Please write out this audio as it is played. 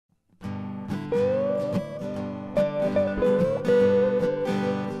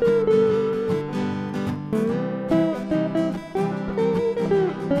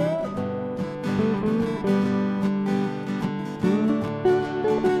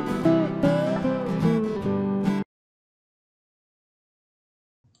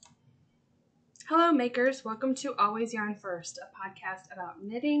Hello makers, welcome to Always Yarn First, a podcast about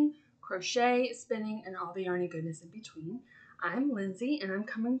knitting, crochet, spinning, and all the yarny goodness in between. I'm Lindsay and I'm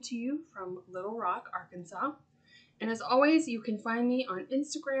coming to you from Little Rock, Arkansas. And as always, you can find me on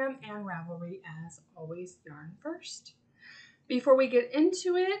Instagram and Ravelry as AlwaysYarnFirst. Before we get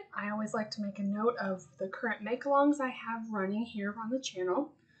into it, I always like to make a note of the current make-alongs I have running here on the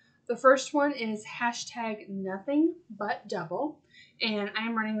channel. The first one is #NothingButDouble, and I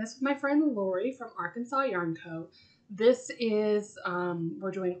am running this with my friend Lori from Arkansas Yarn Co. This is,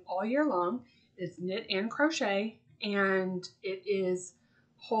 we're doing all year long. It's knit and crochet, and it is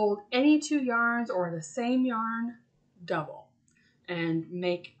hold any two yarns or the same yarn double and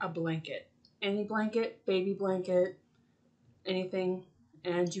make a blanket. Any blanket, baby blanket, anything.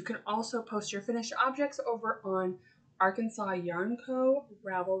 And you can also post your finished objects over on Arkansas Yarn Co.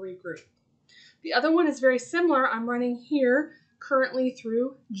 Ravelry group. The other one is very similar. I'm running here currently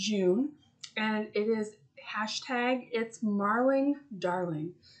through June, and it is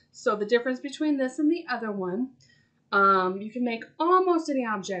 #It'sMarlingDarling. So the difference between this and the other one, you can make almost any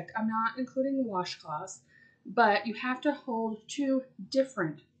object. I'm not including washcloths, but you have to hold two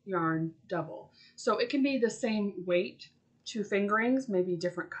different yarn double. So it can be the same weight, two fingerings, maybe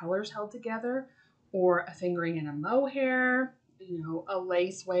different colors held together, or a fingering and a mohair, a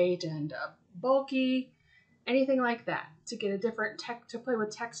lace weight and a bulky, anything like that to get a different to play with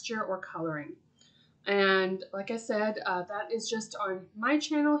texture or coloring. And like I said, that is just on my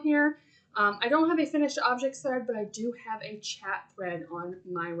channel here. I don't have a finished object thread, but I do have a chat thread on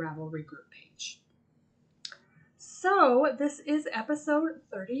my Ravelry group page. So this is episode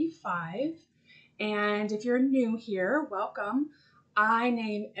 35. And if you're new here, welcome. I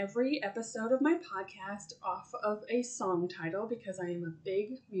name every episode of my podcast off of a song title because I am a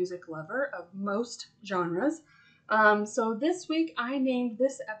big music lover of most genres. So this week I named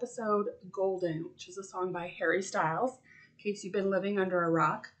this episode Golden, which is a song by Harry Styles, in case you've been living under a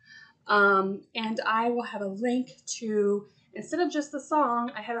rock. And I will have a link to, instead of just the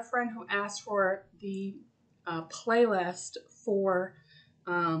song, I had a friend who asked for the playlist for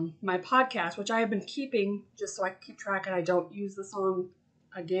my podcast, which I have been keeping just so I can keep track and I don't use the song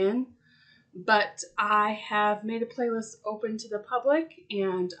again. But I have made a playlist open to the public,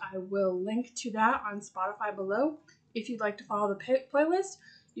 and I will link to that on Spotify below. If you'd like to follow the playlist,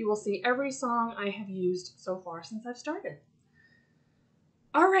 you will see every song I have used so far since I've started.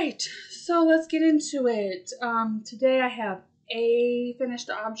 All right, so let's get into it. Today I have a finished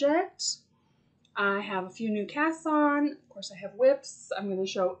object. I have a few new casts on. Of course, I have whips. I'm going to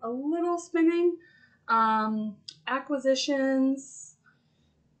show a little spinning, acquisitions,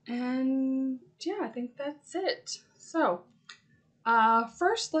 and yeah, I think that's it. So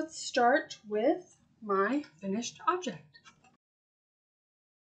first, let's start with my finished object.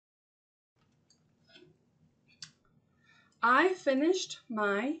 I finished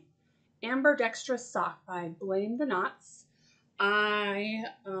my Amber Dextrous sock by Blame the Knots. I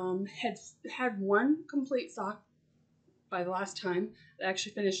had one complete sock by the last time. I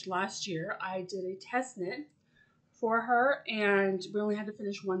actually finished last year. I did a test knit for her, and we only had to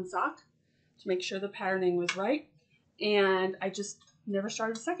finish one sock to make sure the patterning was right. And I just never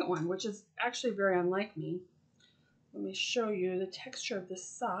started the second one, which is actually very unlike me. Let me show you the texture of this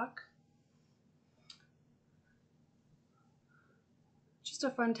sock. Just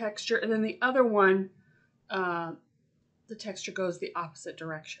a fun texture. And then the other one, the texture goes the opposite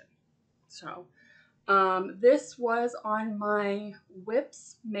direction. So this was on my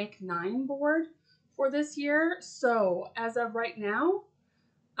Whips Make 9 board for this year. So as of right now,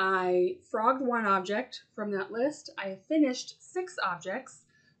 I frogged one object from that list. I finished 6 objects.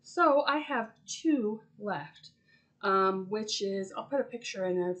 So I have 2 left, which is, I'll put a picture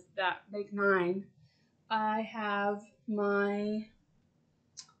in of that Make 9. I have my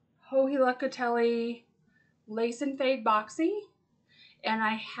Joji Locatelli Lace and Fade Boxy, and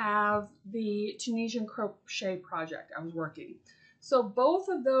I have the Tunisian crochet project I was working. So both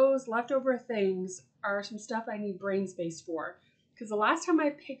of those leftover things are some stuff I need brain space for, because the last time I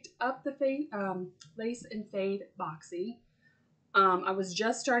picked up the Lace and Fade Boxy, I was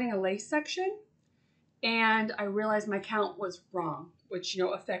just starting a lace section, and I realized my count was wrong, which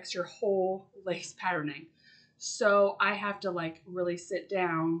affects your whole lace patterning. So I have to really sit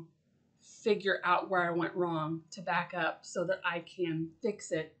down, figure out where I went wrong to back up so that I can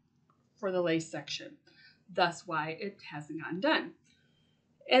fix it for the lace section. Thus why it hasn't gotten done.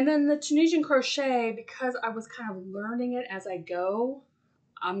 And then the Tunisian crochet, because I was kind of learning it as I go,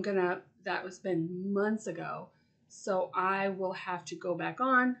 that was been months ago. So I will have to go back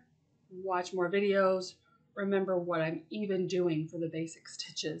on, watch more videos, remember what I'm even doing for the basic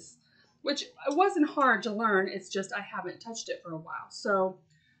stitches. which it wasn't hard to learn. It's just I haven't touched it for a while. So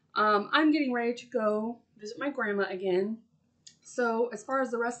I'm getting ready to go visit my grandma again. So as far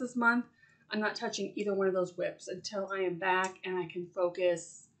as the rest of this month, I'm not touching either one of those whips until I am back and I can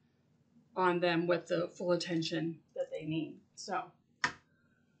focus on them with the full attention that they need. So,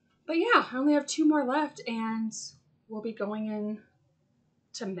 but yeah, I only have 2 more left and we'll be going in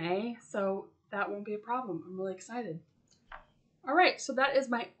to May. So that won't be a problem. I'm really excited. All right, so that is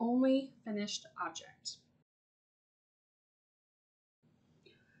my only finished object.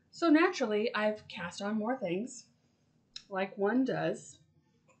 So naturally, I've cast on more things, like one does.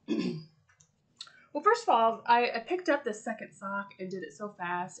 Well, first of all, I picked up this second sock and did it so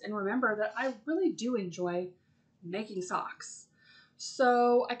fast. And remember that I really do enjoy making socks.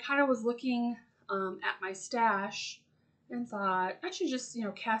 So I kind of was looking at my stash and thought I should just,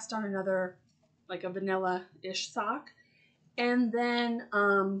 cast on another, like a vanilla-ish sock. And then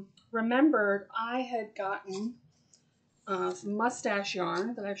remembered I had gotten some mustache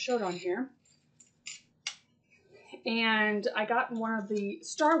yarn that I've showed on here. And I got one of the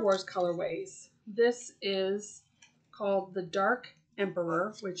Star Wars colorways. This is called the Dark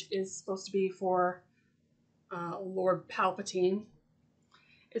Emperor, which is supposed to be for Lord Palpatine.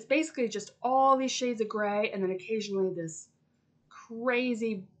 It's basically just all these shades of gray and then occasionally this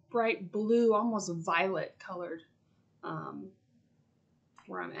crazy bright blue, almost violet colored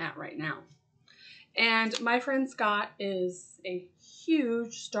where I'm at right now. And my friend Scott is a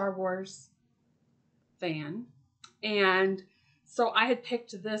huge Star Wars fan. And so I had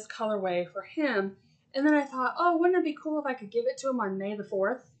picked this colorway for him. And then I thought, oh, wouldn't it be cool if I could give it to him on May the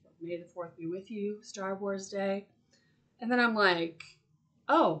 4th? May the 4th be with you, Star Wars Day. And then I'm like,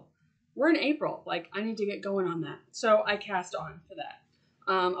 oh, we're in April. Like, I need to get going on that. So I cast on for that.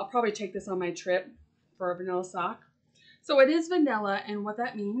 I'll probably take this on my trip for a vanilla sock. So it is vanilla, and what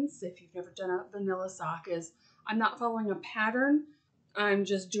that means, if you've never done a vanilla sock, is I'm not following a pattern. I'm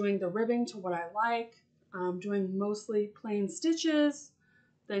just doing the ribbing to what I like. I'm doing mostly plain stitches,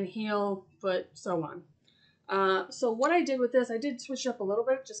 then heel, foot, so on. So what I did with this, I did switch it up a little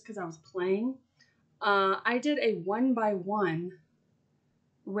bit just because I was playing. I did a 1x1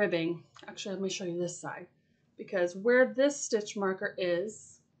 ribbing. Actually, let me show you this side, because where this stitch marker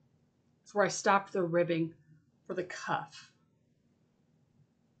is where I stopped the ribbing for the cuff.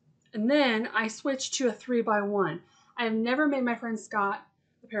 And then I switched to a 3x1. I have never made my friend Scott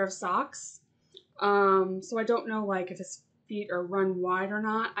a pair of socks. So I don't know like if his feet are run wide or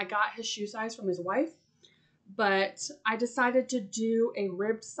not. I got his shoe size from his wife, but I decided to do a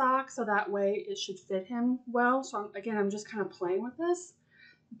ribbed sock so that way it should fit him well. So I'm just kind of playing with this,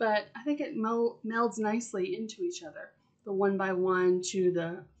 but I think it melds nicely into each other. The 1x1 to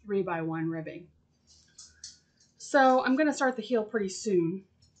the 3x1 ribbing. So I'm going to start the heel pretty soon.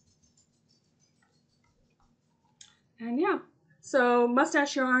 And yeah, so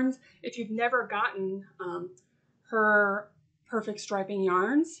Mustache Yarns, if you've never gotten her Perfect Striping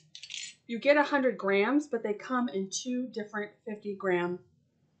yarns, you get 100 grams, but they come in 2 different 50-gram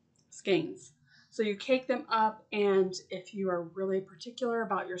skeins. So you cake them up, and if you are really particular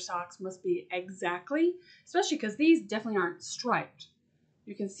about your socks, must be exactly, especially because these definitely aren't striped.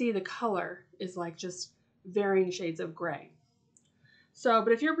 You can see the color is like just varying shades of gray. So,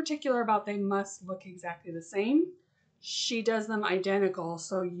 but if you're particular about they must look exactly the same, she does them identical,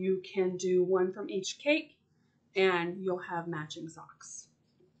 so you can do one from each cake and you'll have matching socks.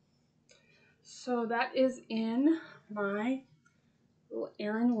 So that is in my little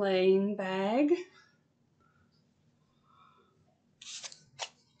Erin Lane bag.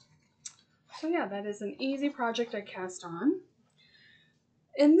 So yeah, that is an easy project I cast on.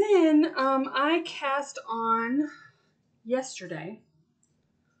 And then I cast on yesterday,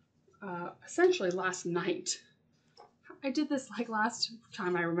 essentially last night. I did this like last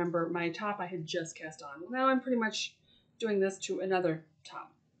time I remember my top I had just cast on. Well, now I'm pretty much doing this to another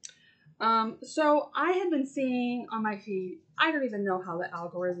top. So I had been seeing on my feed, I don't even know how the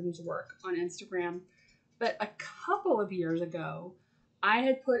algorithms work on Instagram, but a couple of years ago, I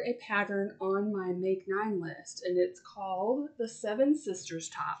had put a pattern on my Make 9 list, and it's called the Seven Sisters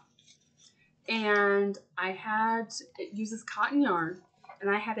top. And it uses cotton yarn, and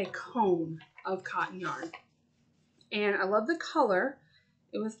I had a cone of cotton yarn. And I love the color.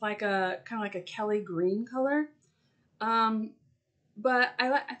 It was like a kind of like a Kelly green color. But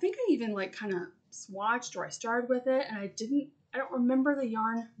I think I even like kind of swatched, or I started with it, and I don't remember the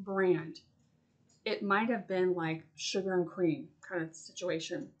yarn brand. It might have been like sugar and cream kind of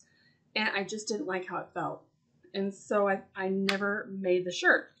situation. And I just didn't like how it felt. And so I never made the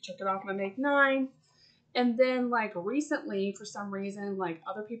shirt. Took it off my Make 9. And then like recently, for some reason, like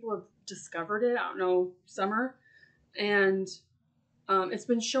other people have discovered it. I don't know, summer. And it's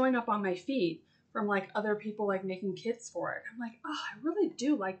been showing up on my feed from like other people like making kits for it. I'm like, oh, I really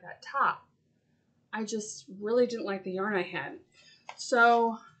do like that top. I just really didn't like the yarn I had.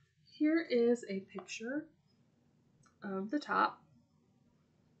 So here is a picture of the top.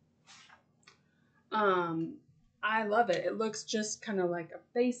 I love it. It looks just kind of like a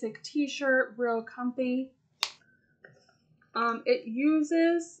basic t-shirt, real comfy. It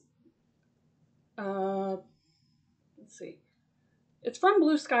uses, let's see. It's from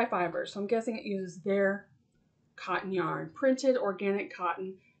Blue Sky Fibers, so I'm guessing it uses their cotton yarn. Printed organic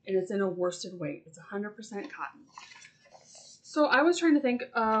cotton, and it's in a worsted weight. It's 100% cotton. So I was trying to think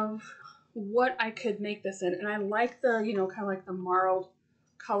of what I could make this in, and I like the, you know, kind of like the marled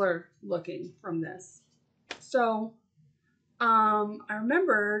color looking from this. So I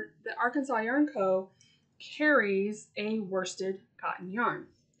remembered that Arkansas Yarn Co. carries a worsted cotton yarn.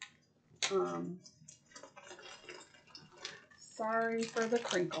 Sorry for the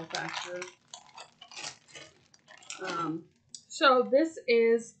crinkle factor. So this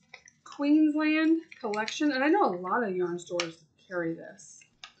is Queensland collection, and I know a lot of yarn stores carry this.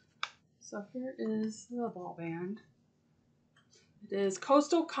 So here is the ball band. It is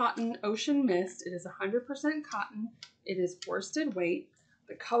Coastal Cotton Ocean Mist. It is 100% cotton. It is worsted weight.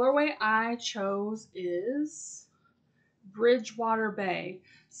 The colorway I chose is Bridgewater Bay.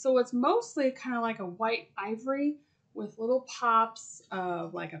 So it's mostly kind of like a white ivory with little pops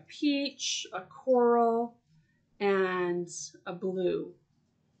of like a peach, a coral, and a blue.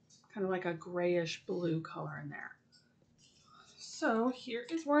 Kind of like a grayish blue color in there. So here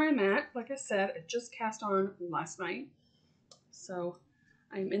is where I'm at. Like I said, I just cast on last night. So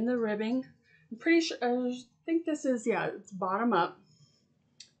I'm in the ribbing. I'm pretty sure, I think this is, yeah, it's bottom up.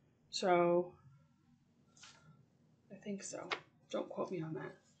 So I think so. Don't quote me on that.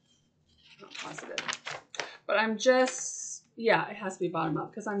 I'm not positive. But I'm just, yeah, it has to be bottom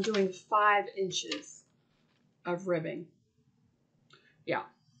up because I'm doing 5 inches of ribbing. Yeah.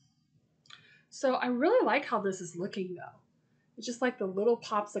 So I really like how this is looking though. It's just like the little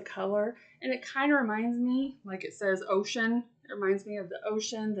pops of color, and it kind of reminds me, like it says ocean. It reminds me of the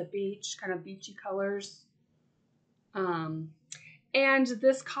ocean, the beach, kind of beachy colors. And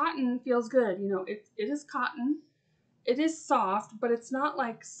this cotton feels good. You know, it is cotton. It is soft, but it's not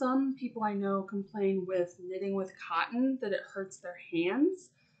like some people I know complain with knitting with cotton that it hurts their hands.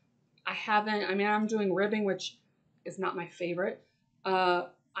 I'm doing ribbing, which is not my favorite. I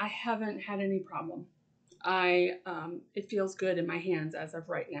haven't had any problem. It feels good in my hands as of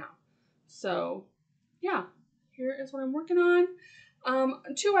right now. So yeah, here is what I'm working on.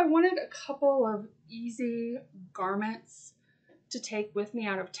 Two, I wanted a couple of easy garments to take with me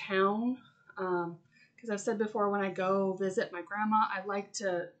out of town. Because I've said before, when I go visit my grandma,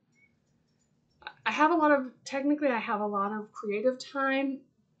 I have a lot of creative time,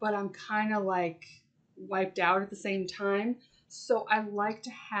 but I'm kind of like wiped out at the same time. So I like to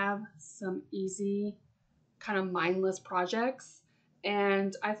have some easy, kind of mindless projects.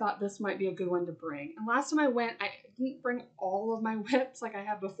 And I thought this might be a good one to bring. And last time I went, I didn't bring all of my whips like I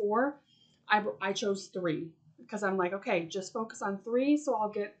have before. I chose 3 because I'm like, okay, just focus on 3. So I'll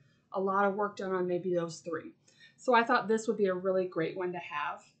get a lot of work done on maybe those 3. So I thought this would be a really great one to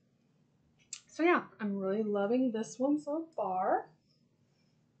have. So yeah, I'm really loving this one so far.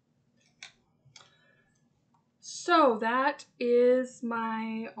 So that is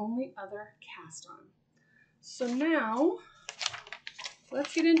my only other cast on. So now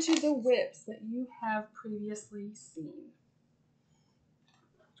let's get into the whips that you have previously seen.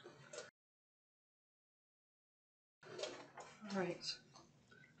 All right.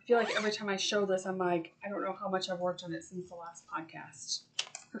 I feel like every time I show this, I'm like, I don't know how much I've worked on it since the last podcast.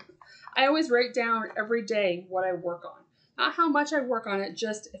 I always write down every day what I work on. Not how much I work on it,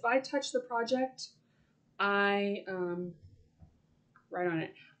 just if I touch the project, I write on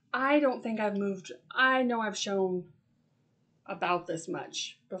it. I don't think I've moved. I know I've shown about this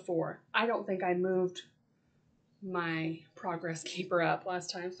much before. I don't think I moved my progress keeper up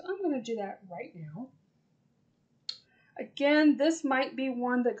last time, so I'm going to do that right now. Again, this might be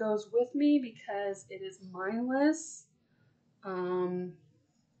one that goes with me because it is mindless. I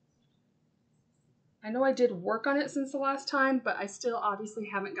know I did work on it since the last time, but I still obviously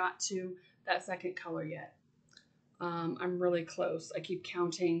haven't got to that second color yet. I'm really close. I keep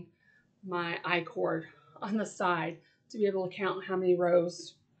counting my I-cord on the side to be able to count how many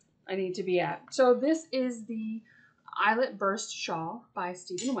rows I need to be at. So this is the Eyelet Burst Shawl by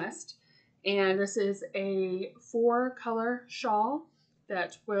Stephen West. And this is a 4-color shawl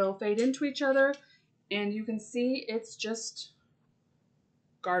that will fade into each other And you can see it's just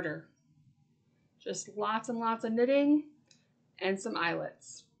garter. Just lots and lots of knitting and some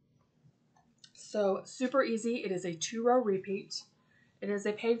eyelets. So super easy. It is a 2-row repeat. It is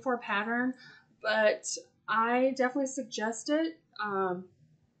a paid for pattern, but I definitely suggest it.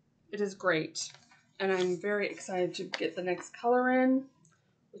 It is great. And I'm very excited to get the next color in,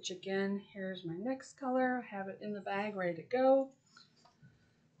 which again, here's my next color. I have it in the bag ready to go.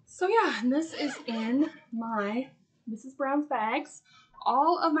 So yeah, and this is in my Mrs. Brown's bags.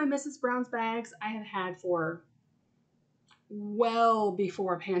 All of my Mrs. Brown's bags I have had for well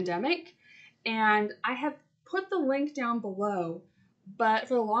before pandemic, and I have put the link down below, but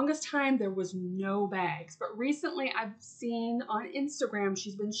for the longest time there was no bags. But recently I've seen on Instagram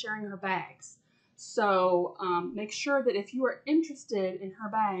she's been sharing her bags. So make sure that if you are interested in her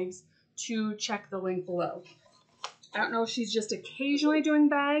bags to check the link below. I don't know if she's just occasionally doing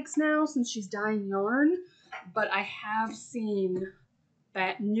bags now since she's dyeing yarn, but I have seen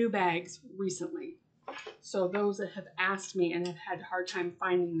new bags recently. So those that have asked me and have had a hard time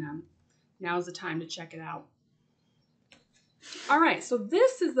finding them, now's the time to check it out. All right, so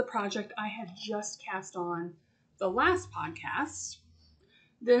this is the project I had just cast on the last podcast.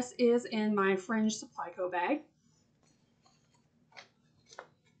 This is in my Fringe Supply Co bag.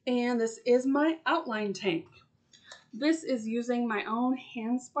 And this is my outline tank. This is using my own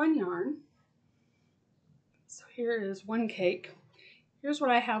hand spun yarn. So here is one cake. Here's what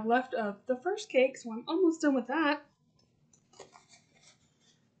I have left of the first cake, so I'm almost done with that.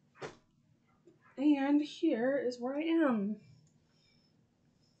 And here is where I am.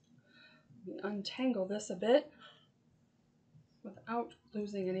 Let me untangle this a bit without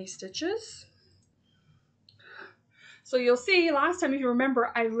losing any stitches. So you'll see last time, if you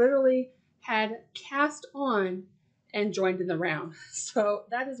remember, I literally had cast on and joined in the round. So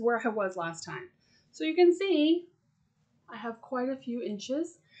that is where I was last time. So you can see I have quite a few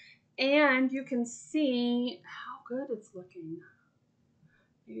inches, and you can see how good it's looking.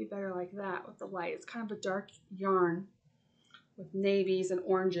 Maybe better like that with the light. It's kind of a dark yarn with navies and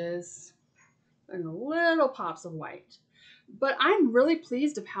oranges and little pops of white. But I'm really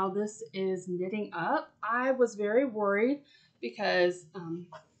pleased of how this is knitting up. I was very worried because,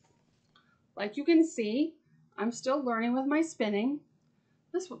 like you can see, I'm still learning with my spinning.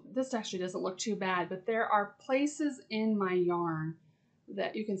 This actually doesn't look too bad, but there are places in my yarn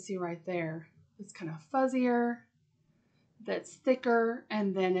that you can see right there. It's kind of fuzzier, that's thicker,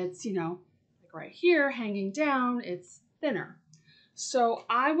 and then it's, you know, like right here hanging down, it's thinner. So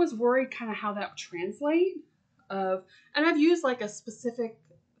I was worried kind of how that would translate. And I've used like a specific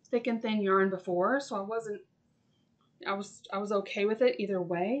thick and thin yarn before, so I was okay with it either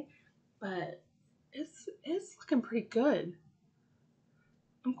way, but it's looking pretty good.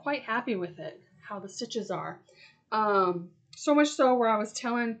 I'm quite happy with it, how the stitches are. So much so where I was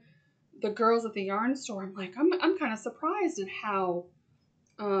telling the girls at the yarn store, I'm like, I'm kind of surprised at how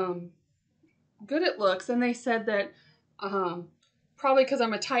good it looks. And they said that probably because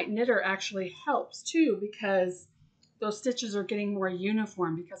I'm a tight knitter actually helps too, because those stitches are getting more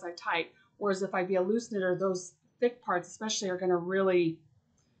uniform because I tight. Whereas if I be a loose knitter, those thick parts especially are going to really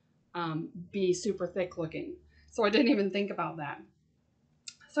be super thick looking. So I didn't even think about that.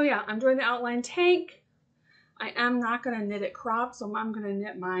 So yeah, I'm doing the outline tank. I am not going to knit it cropped, so I'm going to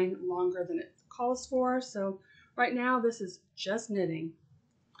knit mine longer than it calls for. So right now this is just knitting.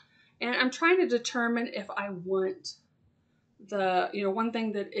 And I'm trying to determine if I want the, one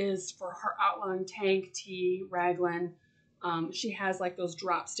thing that is for her outline tank, T, raglan, she has like those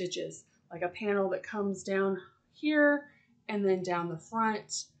drop stitches, like a panel that comes down here and then down the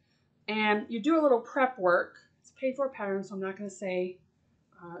front. And you do a little prep work. It's paid for pattern, so I'm not going to say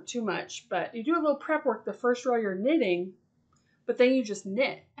too much, but you do a little prep work the first row you're knitting, but then you just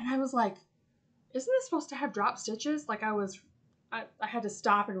knit. And I was like, isn't this supposed to have drop stitches? Like I had to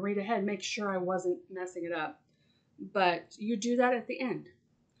stop and read ahead, make sure I wasn't messing it up. But you do that at the end.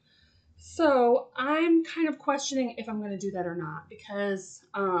 So I'm kind of questioning if I'm going to do that or not, because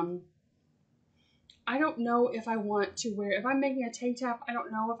I don't know if I want to wear, if I'm making a tank top, I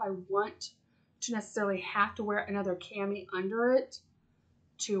don't know if I want to necessarily have to wear another cami under it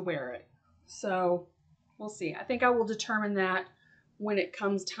to wear it. So we'll see. I think I will determine that when it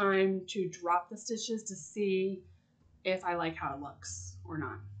comes time to drop the stitches to see if I like how it looks or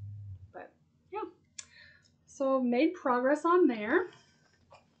not. But yeah, so made progress on there.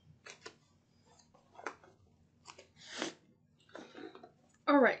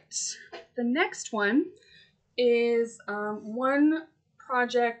 All right, the next one is one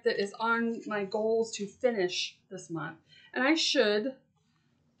project that is on my goals to finish this month. And I should,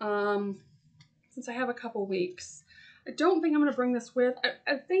 since since I have a couple weeks. I don't think I'm going to bring this with.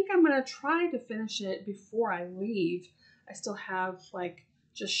 I think I'm going to try to finish it before I leave. I still have like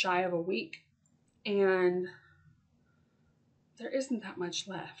just shy of a week, and there isn't that much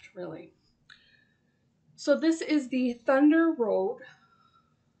left, really. So this is the Thunder Road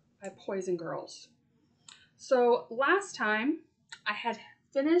by Poison Grrrls. So last time I had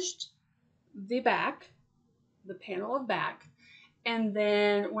finished the back, the panel of back, and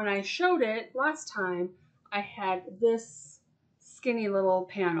then when I showed it last time, I had this skinny little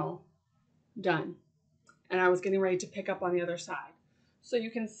panel done, and I was getting ready to pick up on the other side. So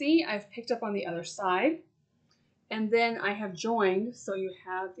you can see I've picked up on the other side, and then I have joined, so you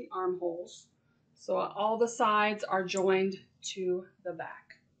have the armholes. So all the sides are joined to the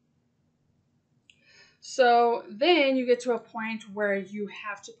back. So then you get to a point where you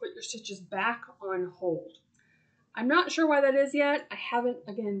have to put your stitches back on hold. I'm not sure why that is yet. I haven't,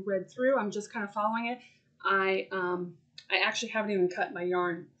 again, read through. I'm just kind of following it. I actually haven't even cut my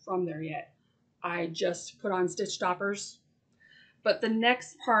yarn from there yet. I just put on stitch stoppers. But the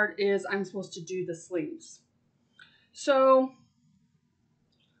next part is I'm supposed to do the sleeves. So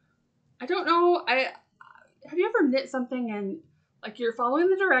I don't know. Have you ever knit something and like you're following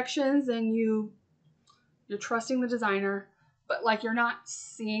the directions and you're trusting the designer, but like you're not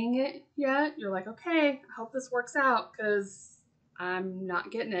seeing it yet? You're like, okay, I hope this works out because I'm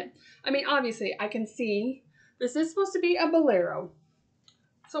not getting it. I mean, obviously I can see this is supposed to be a bolero.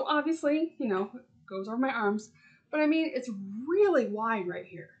 So obviously, you know, it goes over my arms, but I mean, it's really wide right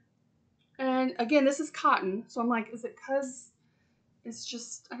here. And again, this is cotton. So I'm like, is it because it's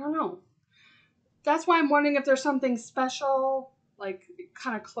just, I don't know. That's why I'm wondering if there's something special, like it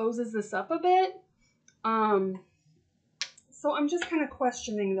kind of closes this up a bit. So I'm just kind of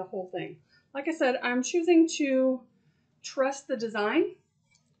questioning the whole thing. Like I said, I'm choosing to trust the design.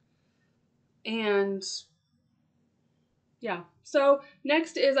 And yeah, so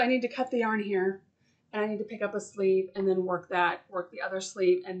next is I need to cut the yarn here, and I need to pick up a sleeve and then work the other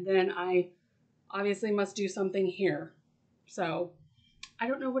sleeve, and then I obviously must do something here. So I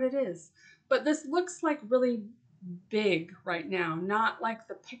don't know what it is, but this looks like really big right now, not like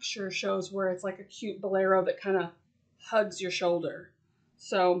the picture shows where it's like a cute bolero that kind of hugs your shoulder.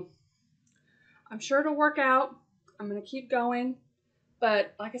 So I'm sure it'll work out. I'm going to keep going,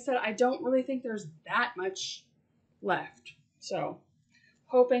 but like I said, I don't really think there's that much left. So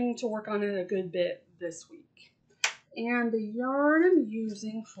hoping to work on it a good bit this week. And the yarn I'm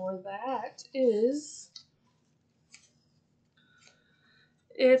using for that is,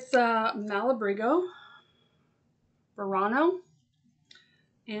 it's Malabrigo, Verano,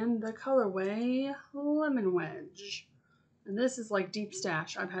 and the colorway Lemon Wedge. And this is like deep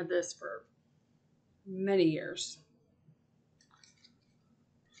stash. I've had this for many years.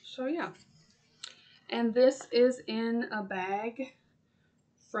 So yeah. And this is in a bag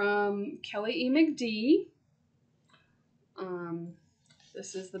from Kelly E. McD.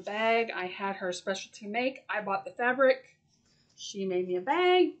 This is the bag I had her specialty make. I bought the fabric. She made me a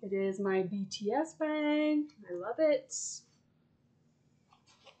bag. It is my BTS bag. I love it.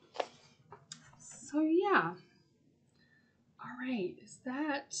 So yeah. All right,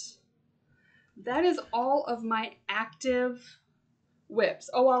 that is all of my active whips.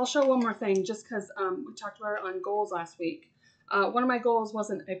 Oh, I'll show one more thing just because we talked about it on goals last week. One of my goals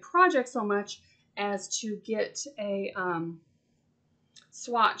wasn't a project so much as to get a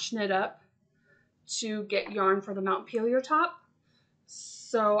swatch knit up to get yarn for the Montpelier top.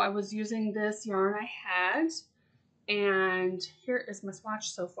 So I was using this yarn I had, and here is my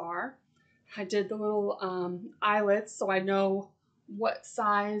swatch so far. I did the little eyelets so I know what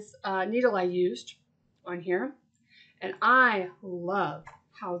size needle I used on here. And I love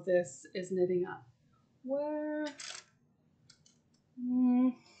how this is knitting up. Where?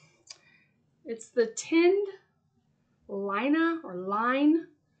 It's the tinned Lina or line.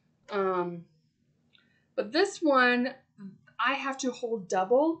 But this one, I have to hold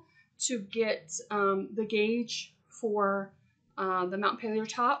double to get the gauge for the Montpelier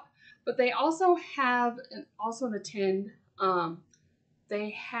top. But they also have, and also in the tinned,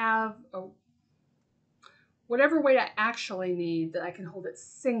 they have whatever weight I actually need that I can hold it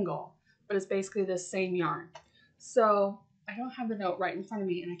single, but it's basically the same yarn. So I don't have the note right in front of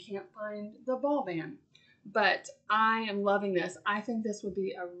me and I can't find the ball band, but I am loving this. I think this would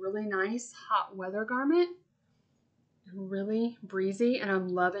be a really nice hot weather garment, really breezy, and I'm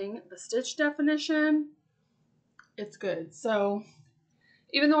loving the stitch definition. It's good. So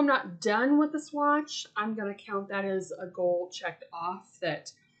even though I'm not done with the swatch, I'm going to count that as a goal checked off, that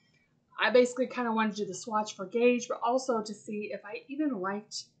I basically kind of wanted to do the swatch for gauge, but also to see if I even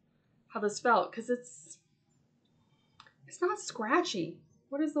liked how this felt, because it's not scratchy.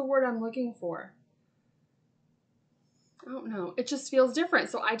 What is the word I'm looking for? I don't know. It just feels different.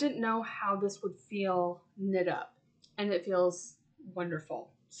 So I didn't know how this would feel knit up, and it feels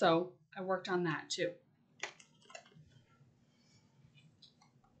wonderful. So I worked on that too.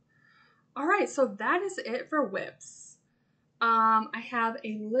 All right, so that is it for whips. I have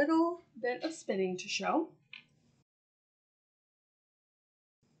a little bit of spinning to show.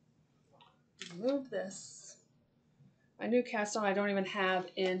 Move this. My new cast on I don't even have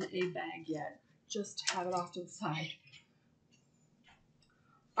in a bag yet. Just have it off to the side.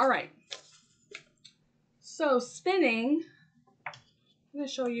 All right. So spinning, I'm going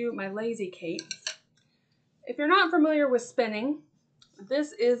to show you my Lazy Kate. If you're not familiar with spinning,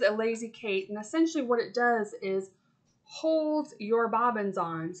 this is a Lazy Kate, and essentially what it does is holds your bobbins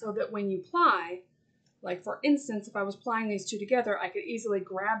on so that when you ply, like for instance, if I was plying these two together, I could easily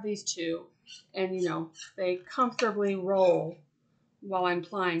grab these two and, you know, they comfortably roll while I'm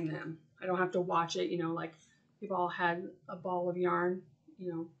plying them. I don't have to watch it, you know, like you've all had a ball of yarn,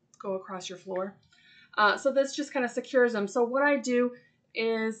 you know, go across your floor. So this just kind of secures them. So what I do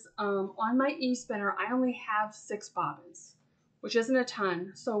is on my e-spinner, I only have 6 bobbins, which isn't a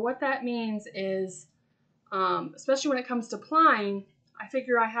ton. So what that means is, especially when it comes to plying, I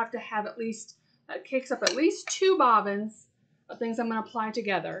figure I have to have at least, that kicks up at least 2 bobbins of things I'm going to ply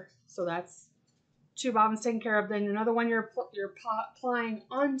together. So that's 2 bobbins taken care of. Then another one you're plying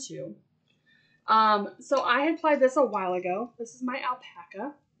onto. So I had plied this a while ago. This is my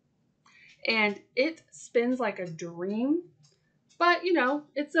alpaca, and it spins like a dream. But you know,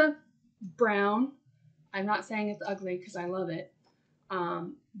 it's a brown. I'm not saying it's ugly because I love it,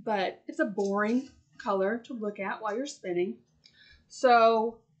 but it's a boring color to look at while you're spinning.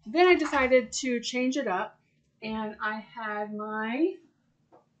 So then I decided to change it up, and I had my,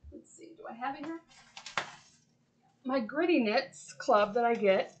 let's see, do I have it here? My Gritty Knits club that I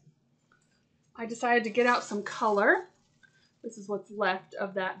get. I decided to get out some color. This is what's left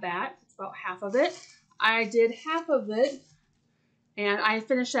of that bat. It's about half of it. I did half of it, and I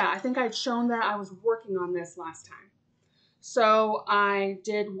finished that. I think I'd shown that I was working on this last time. So I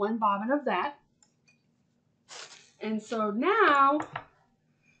did 1 bobbin of that. And so now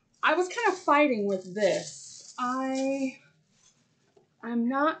I was kind of fighting with this. I'm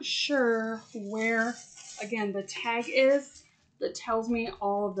not sure where, again, the tag is that tells me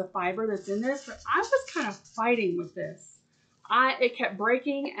all of the fiber that's in this, but I was kind of fighting with this. It kept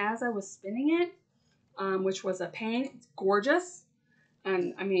breaking as I was spinning it, which was a pain. It's gorgeous.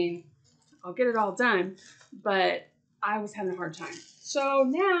 And I mean, I'll get it all done, but I was having a hard time. So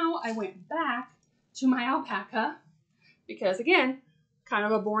now I went back to my alpaca because, again, kind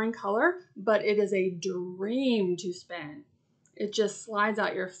of a boring color, but it is a dream to spin. It just slides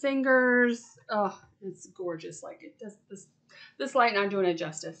out your fingers. Oh, it's gorgeous. Like, it does this light not doing it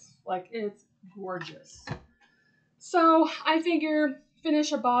justice. Like, it's gorgeous. So I figure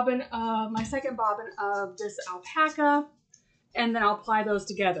finish a bobbin of my second bobbin of this alpaca, and then I'll ply those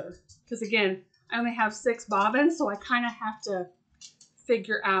together. Because again, I only have 6 bobbins, so I kind of have to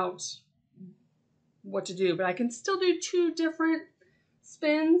figure out what to do. But I can still do 2 different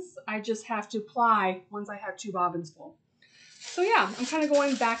spins. I just have to ply once I have 2 bobbins full. So yeah, I'm kind of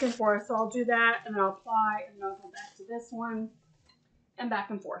going back and forth. So I'll do that, and then I'll ply, and then I'll go back to this one, and back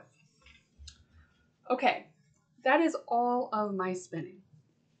and forth. Okay, that is all of my spinning.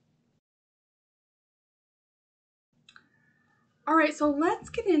 All right, so let's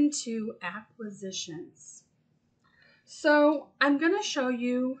get into acquisitions. So I'm going to show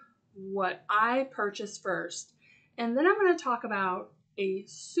you what I purchased first, and then I'm going to talk about a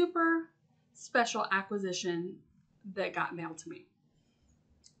super special acquisition that got mailed to me.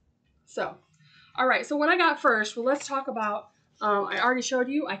 So, all right, so what I got first, well, let's talk about, I already showed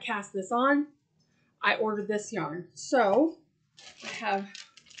you, I cast this on. I ordered this yarn. So I have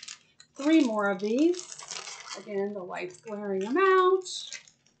 3 more of these. Again, the light's glaring them out.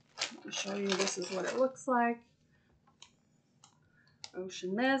 Let me show you, this is what it looks like.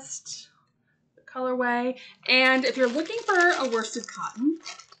 Ocean Mist, the colorway. And if you're looking for a worsted cotton,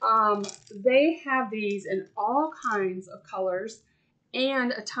 they have these in all kinds of colors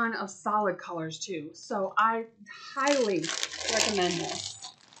and a ton of solid colors too. So I highly recommend this.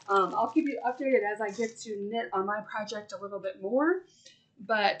 I'll keep you updated as I get to knit on my project a little bit more,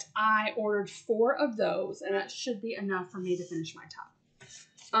 but I ordered 4 of those, and that should be enough for me to finish my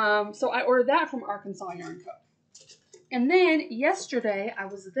top. So I ordered that from Arkansas Yarn Co. And then yesterday I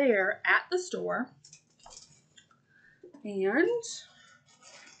was there at the store and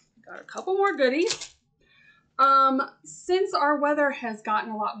got a couple more goodies. Since our weather has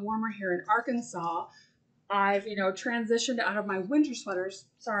gotten a lot warmer here in Arkansas, I've, transitioned out of my winter sweaters.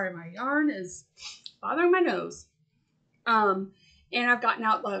 Sorry, my yarn is bothering my nose. And I've gotten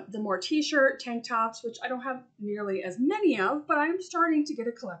out the more t-shirt, tank tops, which I don't have nearly as many of, but I'm starting to get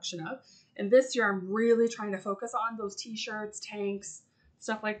a collection of. And this year I'm really trying to focus on those t-shirts, tanks,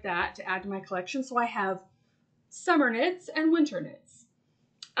 stuff like that to add to my collection. So I have summer knits and winter knits.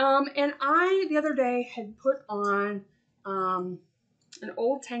 And I, the other day, had put on an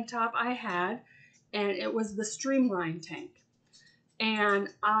old tank top I had, and it was the Streamline tank. And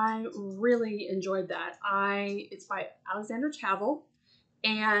I really enjoyed that. It's by Alexander Tavel,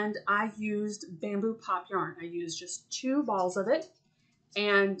 and I used bamboo pop yarn. I used just 2 balls of it.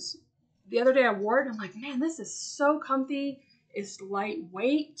 And the other day I wore it, and I'm like, man, this is so comfy. It's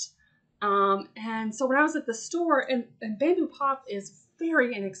lightweight. And so when I was at the store, and bamboo pop is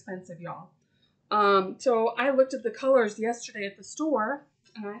very inexpensive, y'all. So I looked at the colors yesterday at the store,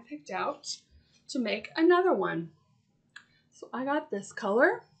 and I picked out to make another one. So I got this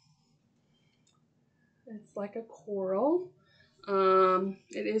color. It's like a coral.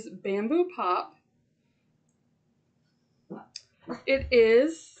 It is bamboo pop. It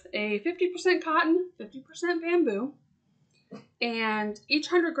is a 50% cotton, 50% bamboo. And each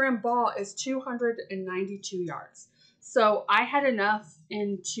 100-gram ball is 292 yards. So I had enough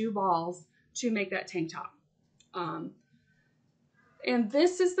in 2 balls to make that tank top. And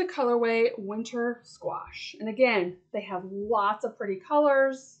this is the colorway Winter Squash. And again, they have lots of pretty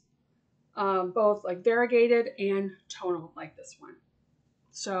colors, both like variegated and tonal like this one.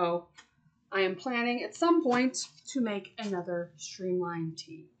 So I am planning at some point to make another Streamline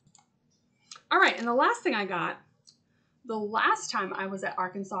tee. All right, and the last thing I got, the last time I was at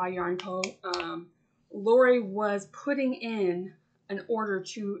Arkansas Yarn Co., Lori was putting in an order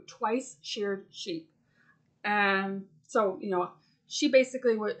to twice sheared sheep. So, she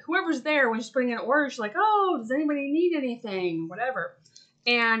basically would, whoever's there when she's putting in an order, she's like, oh, does anybody need anything? Whatever.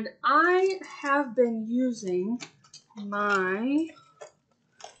 And I have been using my,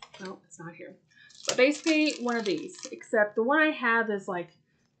 oh, it's not here. But basically one of these, except the one I have is like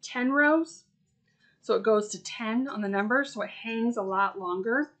 10 rows. So it goes to 10 on the number, so it hangs a lot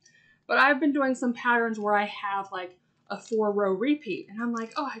longer. But I've been doing some patterns where I have like a 4-row repeat. And I'm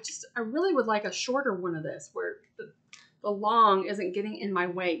like, oh, I really would like a shorter one of this where the long isn't getting in my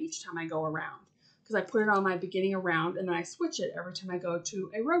way each time I go around. Because I put it on my beginning around and then I switch it every time I go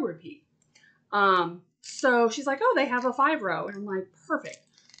to a row repeat. So she's like, oh, they have a 5-row. And I'm like, perfect.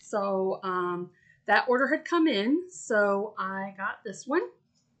 So that order had come in. So I got this one.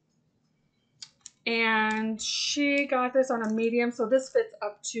 And she got this on a medium. So this fits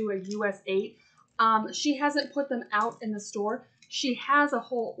up to a US 8. She hasn't put them out in the store. She has a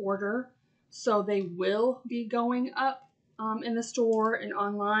whole order. So they will be going up in the store and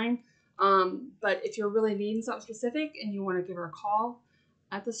online. But if you're really needing something specific and you want to give her a call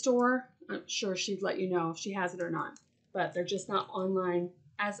at the store, I'm sure she'd let you know if she has it or not. But they're just not online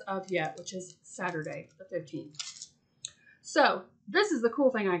as of yet, which is Saturday the 15th. So this is the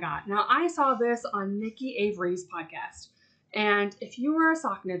cool thing I got. Now, I saw this on Nikki Avery's podcast. And if you are a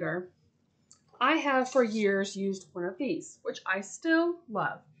sock knitter, I have for years used one of these, which I still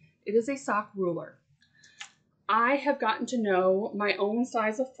love. It is a sock ruler. I have gotten to know my own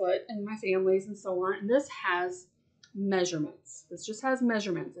size of foot and my family's and so on. And this has measurements. This just has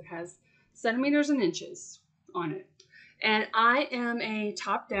measurements. It has centimeters and inches on it. And I am a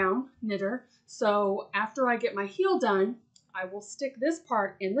top-down knitter. So after I get my heel done, I will stick this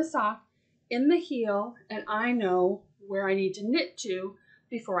part in the sock, in the heel, and I know where I need to knit to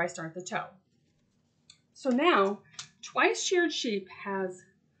before I start the toe. So now, Twice Sheared Sheep has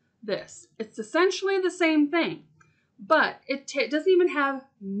this. It's essentially the same thing, but it doesn't even have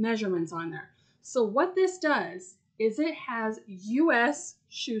measurements on there. So what this does is it has US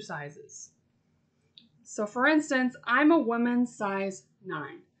shoe sizes. So for instance, I'm a women's size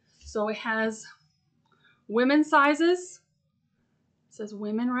 9. So it has women's sizes. It says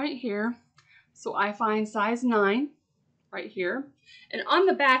women right here. So I find size 9 right here. And on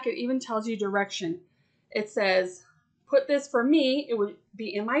the back, it even tells you direction. It says, put this for me, it would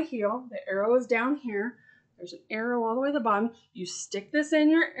be in my heel. The arrow is down here. There's an arrow all the way to the bottom. You stick this in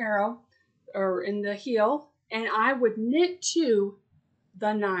your arrow or in the heel, and I would knit to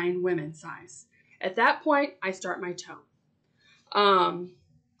the 9 women's size. At that point, I start my toe.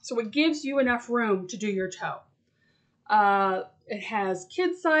 So it gives you enough room to do your toe. It has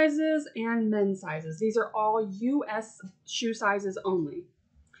kid sizes and men's sizes. These are all US shoe sizes only.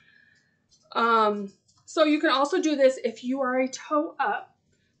 So you can also do this if you are a toe up.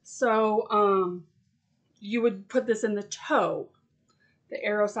 So you would put this in the toe, the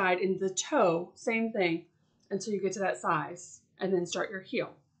arrow side in the toe, same thing, until you get to that size, and then start your heel.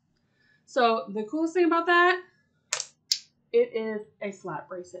 So the coolest thing about that, it is a flat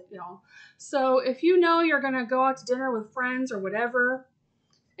bracelet, y'all. So if you know you're gonna go out to dinner with friends or whatever,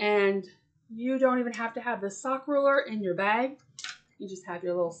 and you don't even have to have the sock ruler in your bag, you just have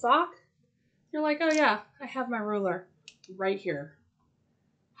your little sock. You're like, oh yeah, I have my ruler right here.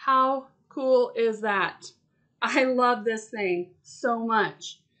 How cool is that? I love this thing so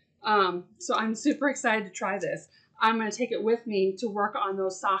much. So I'm super excited to try this. I'm going to take it with me to work on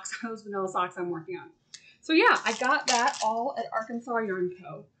those socks, those vanilla socks I'm working on. So yeah, I got that all at Arkansas Yarn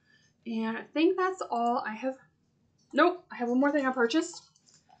Co. And I think that's all I have. Nope, I have one more thing I purchased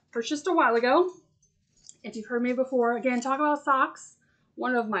a while ago. If you've heard me before, again, talk about socks.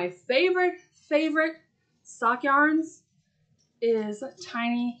 One of my favorite sock yarns is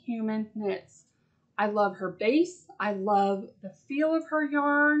Tiny Human Knits. I love her base. I love the feel of her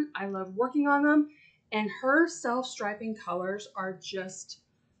yarn. I love working on them. And her self-striping colors are just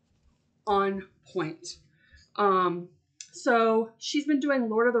on point. So she's been doing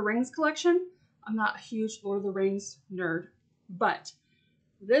Lord of the Rings collection. I'm not a huge Lord of the Rings nerd, but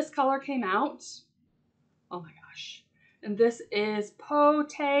this color came out. Oh my gosh. And this is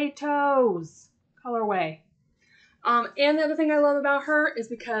Potatoes colorway. And the other thing I love about her is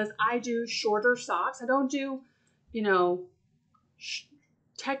because I do shorter socks. I don't do, you know,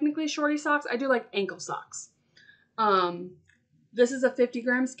 technically shorty socks. I do like ankle socks. This is a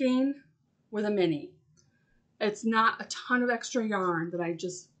 50-gram skein with a mini. It's not a ton of extra yarn that I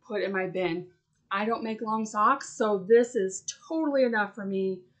just put in my bin. I don't make long socks, so this is totally enough for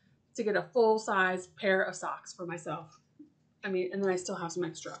me to get a full-size pair of socks for myself. I mean, and then I still have some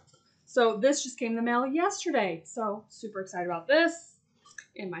extra. So this just came in the mail yesterday. So super excited about this.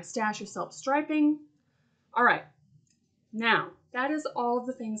 In my stash of self-striping. All right. Now, that is all of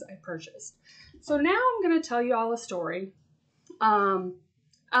the things I purchased. So now I'm going to tell you all a story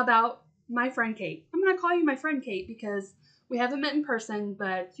about my friend Kate. I'm going to call you my friend Kate because we haven't met in person,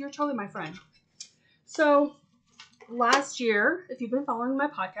 but you're totally my friend. So last year, if you've been following my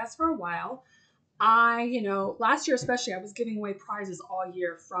podcast for a while, last year especially, I was giving away prizes all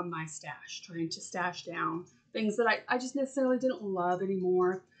year from my stash, trying to stash down things that I just necessarily didn't love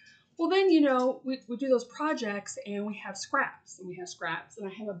anymore. Well, then, we do those projects and we have scraps, and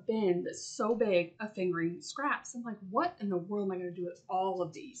I have a bin that's so big of fingering scraps. I'm like, what in the world am I going to do with all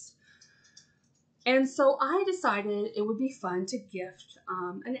of these? And so I decided it would be fun to gift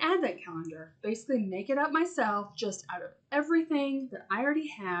an advent calendar. Basically make it up myself just out of everything that I already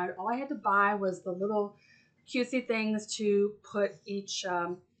had. All I had to buy was the little cutesy things to put each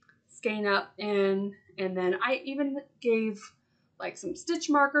skein up in. And then I even gave like some stitch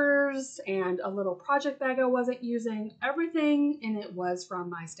markers and a little project bag I wasn't using. Everything in it was from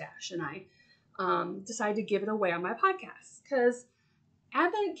my stash. And I decided to give it away on my podcast because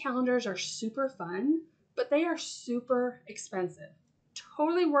advent calendars are super fun, but they are super expensive.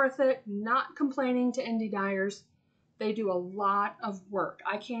 Totally worth it. Not complaining to indie dyers. They do a lot of work.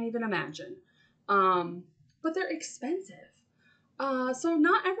 I can't even imagine. But they're expensive. So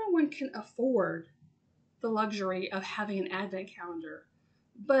not everyone can afford the luxury of having an advent calendar.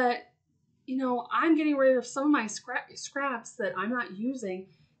 But, I'm getting rid of some of my scraps that I'm not using,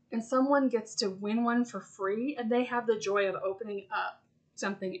 and someone gets to win one for free, and they have the joy of opening up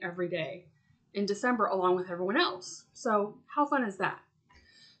something every day in December along with everyone else. So how fun is that?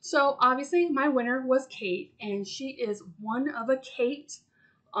 So obviously my winner was Kate, and she is one of a Kate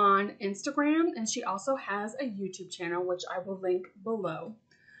on Instagram, and she also has a YouTube channel, which I will link below.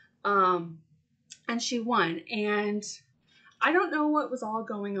 And she won, and I don't know what was all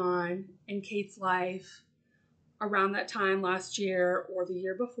going on in Kate's life around that time last year or the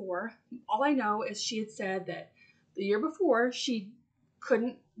year before. All I know is she had said that the year before she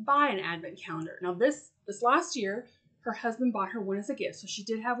couldn't buy an advent calendar. Now this last year, her husband bought her one as a gift. So she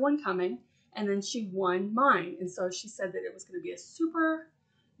did have one coming, and then she won mine. And so she said that it was going to be a super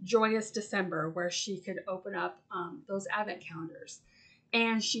joyous December where she could open up those advent calendars.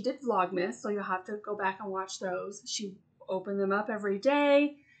 And she did Vlogmas, so you'll have to go back and watch those. She opened them up every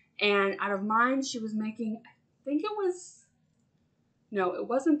day. And out of mine, she was making, it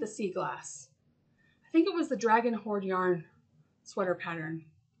wasn't the sea glass. I think it was the Dragon Horde yarn sweater pattern.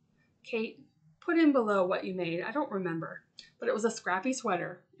 Kate, put in below what you made. I don't remember, but it was a scrappy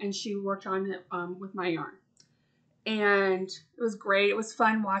sweater, and she worked on it with my yarn, and it was great. It was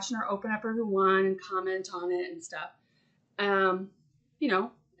fun watching her open up every one and comment on it and stuff. And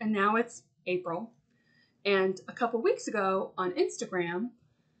now it's April, and a couple weeks ago on Instagram,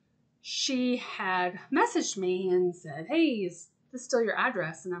 she had messaged me and said, hey, is this still your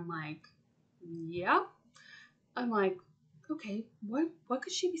address? And I'm like, yeah. I'm like, okay, what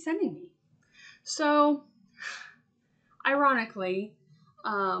could she be sending me? So, ironically,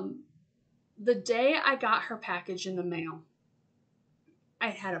 the day I got her package in the mail, I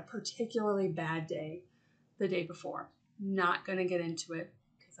had a particularly bad day the day before. Not going to get into it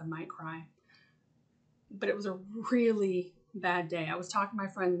because I might cry. But it was a really bad day. I was talking to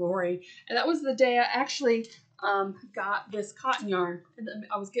my friend Lori, and that was the day I actually got this cotton yarn. And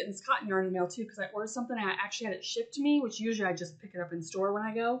I was getting this cotton yarn in the mail too because I ordered something and I actually had it shipped to me, which usually I just pick it up in store when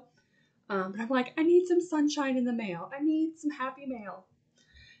I go. But I'm like, I need some sunshine in the mail. I need some happy mail.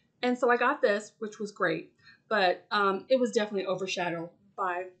 And so I got this, which was great, but it was definitely overshadowed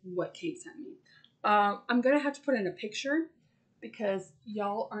by what Kate sent me. I'm going to have to put in a picture because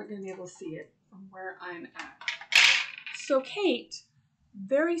y'all aren't going to be able to see it from where I'm at. So Kate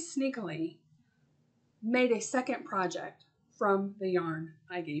very sneakily made a second project from the yarn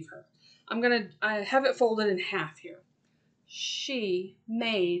I gave her. I have it folded in half here. She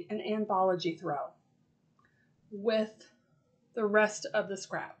made an anthology throw with the rest of the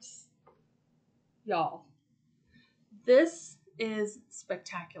scraps. Y'all, this is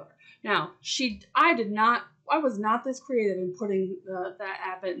spectacular. Now, I was not this creative in putting that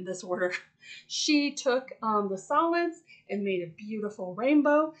advent in this order. She took the solids and made a beautiful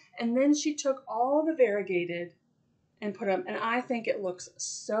rainbow, and then she took all the variegated and put them, and I think it looks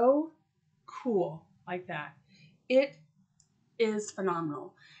so cool like that. It is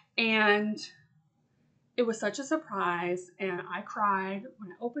phenomenal, and it was such a surprise, and I cried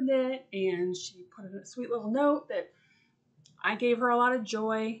when I opened it, and she put in a sweet little note that I gave her a lot of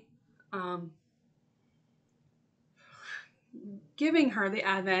joy giving her the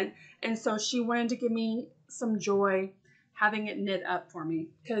advent, and so she wanted to give me some joy having it knit up for me.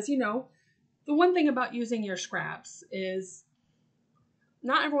 Because, you know, the one thing about using your scraps is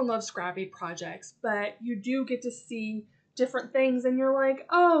not everyone loves scrappy projects, but you do get to see different things, and you're like,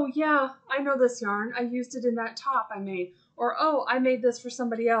 oh yeah, I know this yarn. I used it in that top I made. Or, oh, I made this for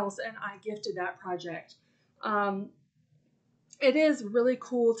somebody else, and I gifted that project. It is really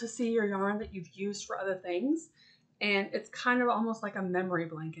cool to see your yarn that you've used for other things, and it's kind of almost like a memory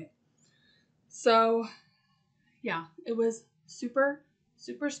blanket. So, yeah, it was super,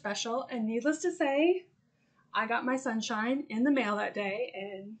 super special, and needless to say, I got my sunshine in the mail that day,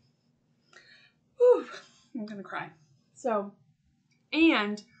 and whew, I'm gonna cry. So,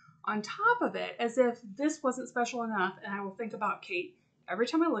 and on top of it, as if this wasn't special enough, and I will think about Kate every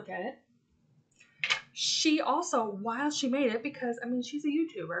time I look at it, she also, while she made it, because, I mean, she's a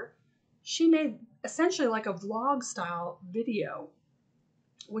YouTuber, she made essentially like a vlog style video,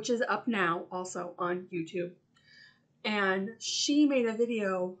 which is up now also on YouTube. And she made a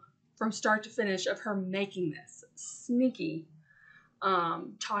video from start to finish of her making this. Sneaky.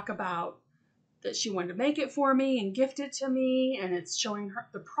 Talk about that she wanted to make it for me and gift it to me, and it's showing her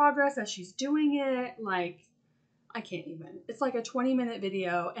the progress as she's doing it. Like, I can't even. It's like a 20-minute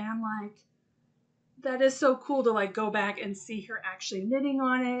video, and I'm like, that is so cool to like go back and see her actually knitting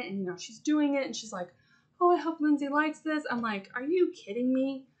on it, and you know, she's doing it, and she's like, oh, I hope Lindsay likes this. I'm like, are you kidding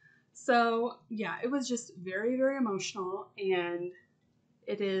me? So yeah, it was just very, very emotional, and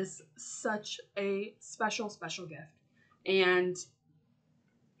it is such a special, special gift. And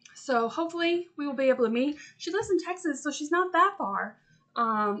so hopefully we will be able to meet. She lives in Texas, so she's not that far.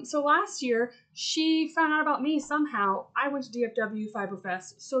 So last year, she found out about me somehow. I went to DFW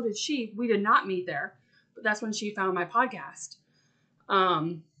Fiberfest. So did she. We did not meet there, but that's when she found my podcast.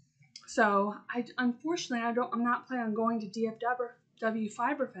 So unfortunately, I'm not planning on going to DFW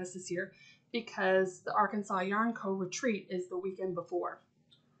Fiberfest this year because the Arkansas Yarn Co. retreat is the weekend before.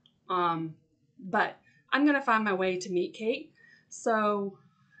 But I'm going to find my way to meet Kate so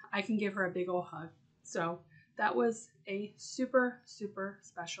I can give her a big old hug. So that was a super, super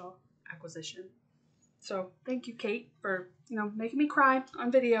special acquisition. So thank you, Kate, for, you know, making me cry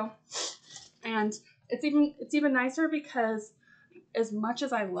on video. And it's even nicer because as much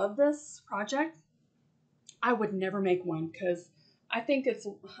as I love this project, I would never make one because I think it's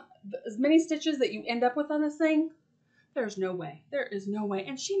as many stitches that you end up with on this thing. There's no way. There is no way.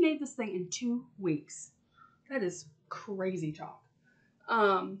 And she made this thing in 2 weeks. That is crazy talk.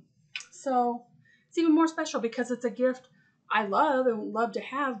 So it's even more special because it's a gift I love and would love to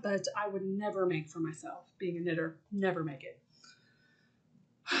have, but I would never make for myself. Being a knitter, never make it.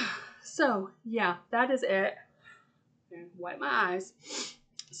 So yeah, that is it. And wipe my eyes.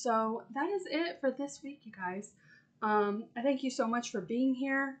 So that is it for this week, you guys. I thank you so much for being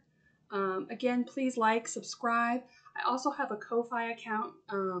here. Again, please like, subscribe. I also have a Ko-Fi account.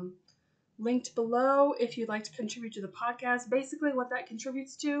 linked below if you'd like to contribute to the podcast. Basically, what that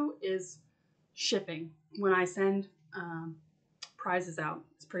contributes to is shipping when I send prizes out.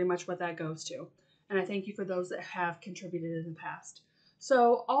 It's pretty much what that goes to. And I thank you for those that have contributed in the past.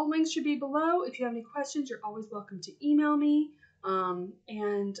 So all links should be below. If you have any questions, you're always welcome to email me.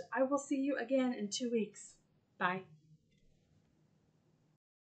 And I will see you again in 2 weeks. Bye.